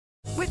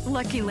With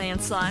Lucky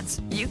Land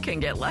Slots, you can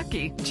get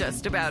lucky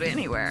just about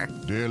anywhere.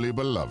 Dearly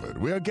beloved,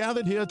 we are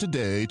gathered here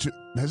today to...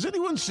 Has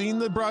anyone seen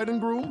the bride and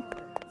groom?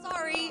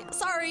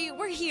 Sorry,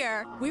 we're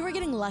here. We were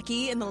getting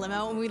lucky in the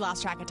limo and we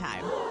lost track of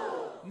time.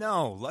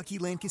 No, Lucky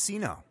Land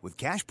Casino, with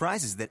cash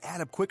prizes that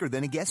add up quicker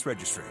than a guest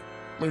registry.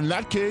 In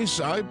that case,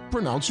 I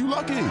pronounce you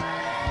lucky.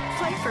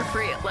 Play for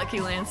free at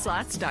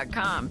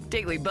LuckyLandSlots.com.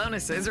 Daily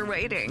bonuses are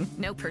waiting.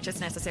 No purchase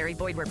necessary.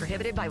 Void where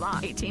prohibited by law.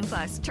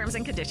 18+. Terms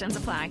and conditions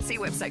apply. See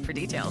website for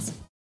details.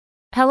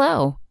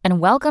 Hello, and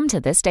welcome to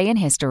This Day in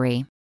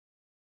History.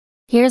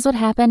 Here's what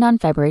happened on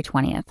February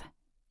 20th.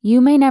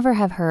 You may never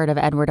have heard of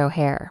Edward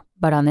O'Hare,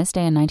 but on this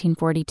day in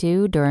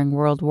 1942, during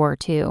World War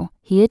II,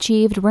 he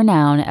achieved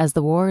renown as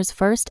the war's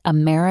first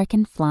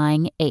American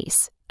flying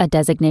ace, a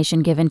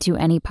designation given to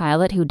any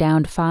pilot who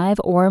downed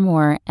 5 or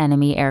more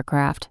enemy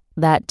aircraft.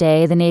 That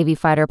day, the Navy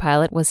fighter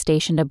pilot was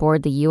stationed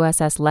aboard the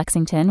USS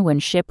Lexington when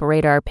ship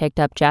radar picked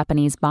up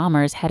Japanese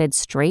bombers headed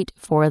straight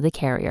for the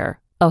carrier.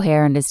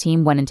 O'Hare and his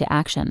team went into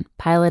action,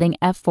 piloting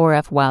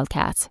F-4F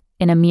Wildcats.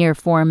 In a mere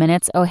 4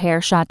 minutes, O'Hare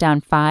shot down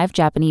 5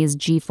 Japanese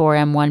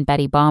G4M1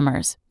 Betty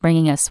bombers,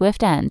 bringing a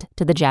swift end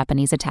to the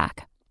Japanese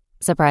attack.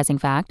 Surprising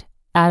fact,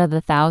 out of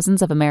the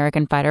thousands of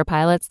American fighter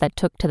pilots that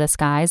took to the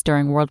skies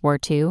during World War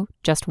II,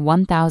 just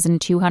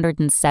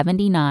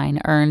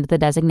 1,279 earned the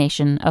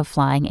designation of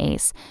flying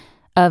ace.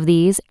 Of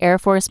these, Air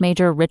Force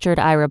Major Richard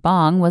Ira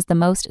Bong was the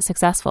most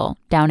successful,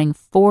 downing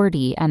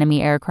 40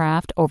 enemy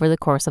aircraft over the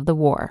course of the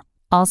war.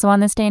 Also on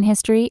this day in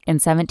history, in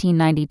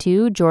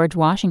 1792, George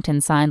Washington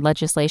signed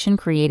legislation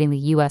creating the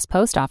U.S.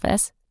 Post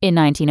Office. In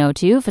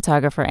 1902,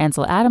 photographer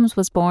Ansel Adams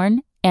was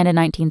born. And in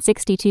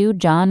 1962,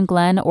 John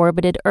Glenn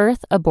orbited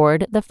Earth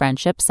aboard the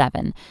Friendship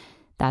 7.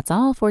 That's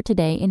all for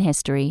today in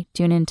history.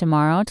 Tune in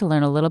tomorrow to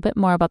learn a little bit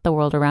more about the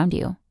world around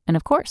you. And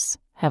of course,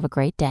 have a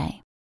great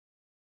day.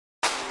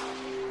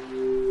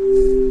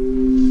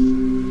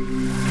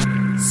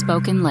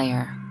 Spoken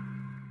Layer.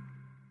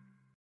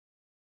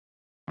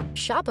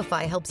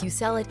 Shopify helps you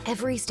sell at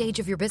every stage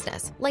of your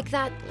business. Like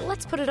that,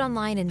 let's put it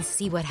online and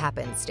see what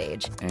happens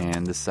stage.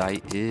 And the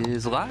site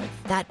is live.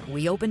 That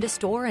we opened a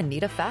store and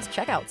need a fast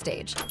checkout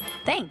stage.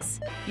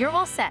 Thanks. You're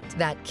all set.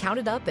 That count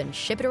it up and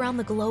ship it around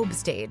the globe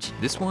stage.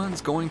 This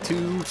one's going to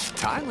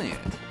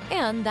Thailand.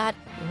 And that,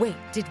 wait,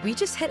 did we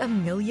just hit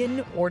 1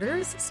 million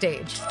orders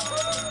stage?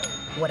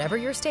 Whatever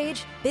your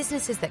stage,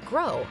 businesses that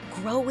grow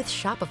with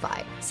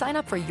Shopify. Sign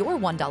up for your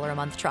 $1 a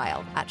month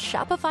trial at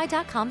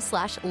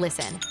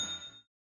shopify.com/listen.